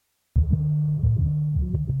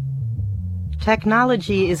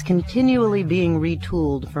Technology is continually being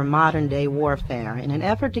retooled for modern-day warfare in an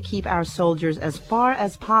effort to keep our soldiers as far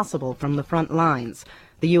as possible from the front lines.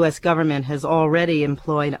 The U.S. government has already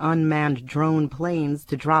employed unmanned drone planes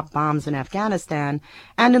to drop bombs in Afghanistan,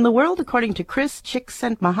 and in the world, according to Chris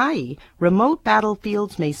Csikszentmihalyi, remote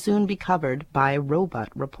battlefields may soon be covered by robot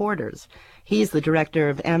reporters. He's the director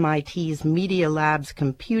of MIT's Media Lab's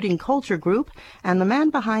Computing Culture Group and the man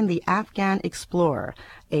behind the Afghan Explorer,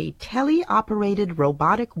 a tele-operated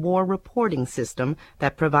robotic war reporting system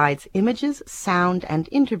that provides images, sound, and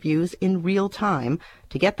interviews in real time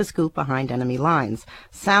to get the scoop behind enemy lines.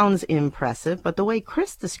 Sounds impressive, but the way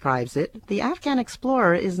Chris describes it, the Afghan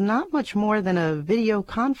Explorer is not much more than a video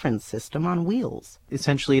conference system on wheels.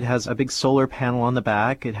 Essentially, it has a big solar panel on the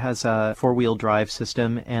back, it has a four-wheel drive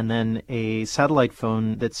system, and then a satellite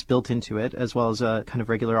phone that's built into it, as well as a kind of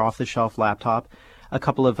regular off-the-shelf laptop. A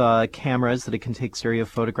couple of cameras that it can take stereo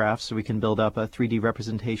photographs so we can build up a 3D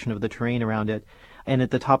representation of the terrain around it. And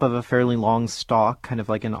at the top of a fairly long stalk, kind of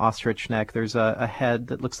like an ostrich neck, there's a head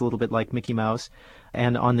that looks a little bit like Mickey Mouse.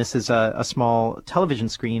 And on this is a small television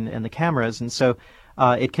screen and the cameras. And so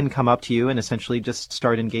it can come up to you and essentially just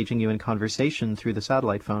start engaging you in conversation through the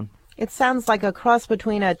satellite phone. It sounds like a cross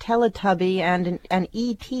between a Teletubby and an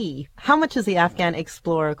E.T. How much is the Afghan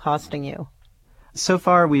Explorer costing you? So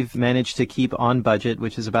far, we've managed to keep on budget,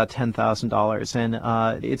 which is about $10,000.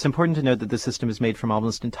 And it's important to note that the system is made from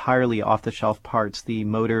almost entirely off-the-shelf parts. The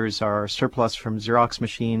motors are surplus from Xerox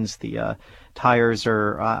machines. The tires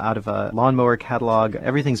are out of a lawnmower catalog.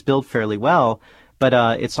 Everything's built fairly well, but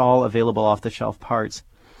it's all available off-the-shelf parts.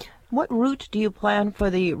 What route do you plan for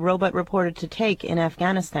the robot reporter to take in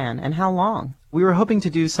Afghanistan, and how long? We were hoping to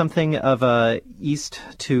do something of a east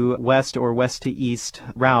to west or west to east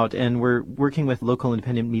route, and we're working with local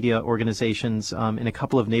independent media organizations in a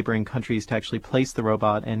couple of neighboring countries to actually place the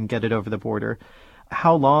robot and get it over the border.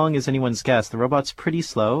 How long is anyone's guess? The robot's pretty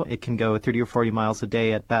slow. It can go 30 or 40 miles a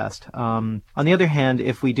day at best. On the other hand,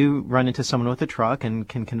 if we do run into someone with a truck and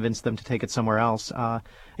can convince them to take it somewhere else,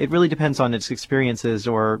 it really depends on its experiences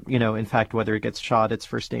or, in fact, whether it gets shot its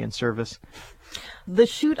first day in service. The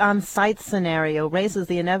shoot-on-sight scenario raises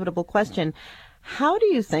the inevitable question, how do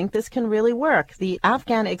you think this can really work? The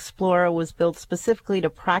Afghan Explorer was built specifically to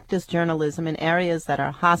practice journalism in areas that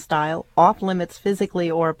are hostile, off-limits physically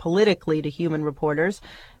or politically to human reporters.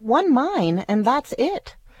 One mine, and that's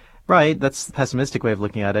it. Right, that's the pessimistic way of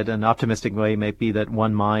looking at it. An optimistic way may be that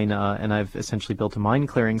one mine, and I've essentially built a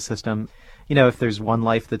mine-clearing system. If there's one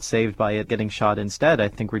life that's saved by it getting shot instead, I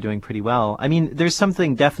think we're doing pretty well. I mean, there's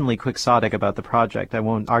something definitely quixotic about the project. I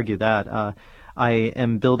won't argue that. I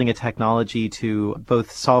am building a technology to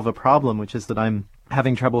both solve a problem, which is that I'm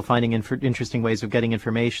having trouble finding interesting ways of getting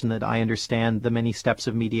information that I understand the many steps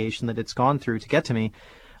of mediation that it's gone through to get to me,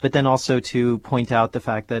 but then also to point out the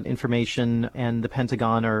fact that information and the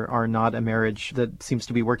Pentagon are not a marriage that seems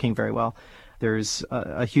to be working very well. There's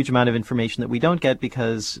a huge amount of information that we don't get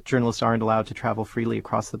because journalists aren't allowed to travel freely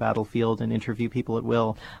across the battlefield and interview people at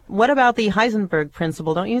will. What about the Heisenberg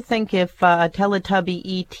principle? Don't you think if a Teletubby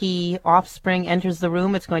E.T. offspring enters the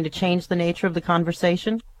room, it's going to change the nature of the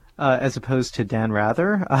conversation? As opposed to Dan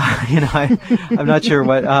Rather, I'm not sure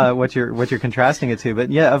what you're contrasting it to,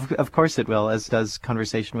 but yeah, of course it will, as does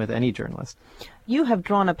conversation with any journalist. You have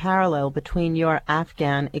drawn a parallel between your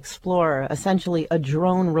Afghan Explorer, essentially a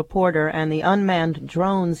drone reporter, and the unmanned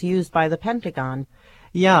drones used by the Pentagon.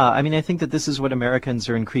 Yeah, I mean, I think that this is what Americans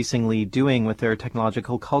are increasingly doing with their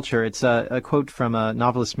technological culture. It's a quote from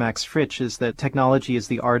novelist Max Frisch, is that technology is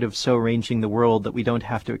the art of so arranging the world that we don't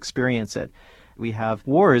have to experience it. We have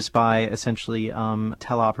wars by essentially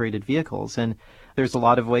teleoperated vehicles, and there's a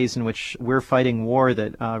lot of ways in which we're fighting war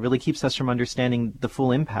that really keeps us from understanding the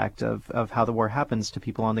full impact of how the war happens to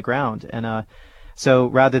people on the ground. And so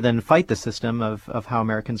rather than fight the system of how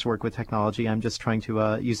Americans work with technology, I'm just trying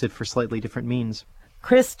to use it for slightly different means.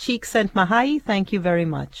 Chris Csikszentmihalyi, thank you very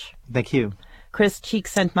much. Thank you. Chris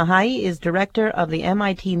Csikszentmihalyi is director of the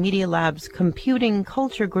MIT Media Lab's Computing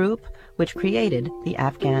Culture Group, which created the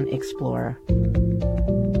Afghan Explorer.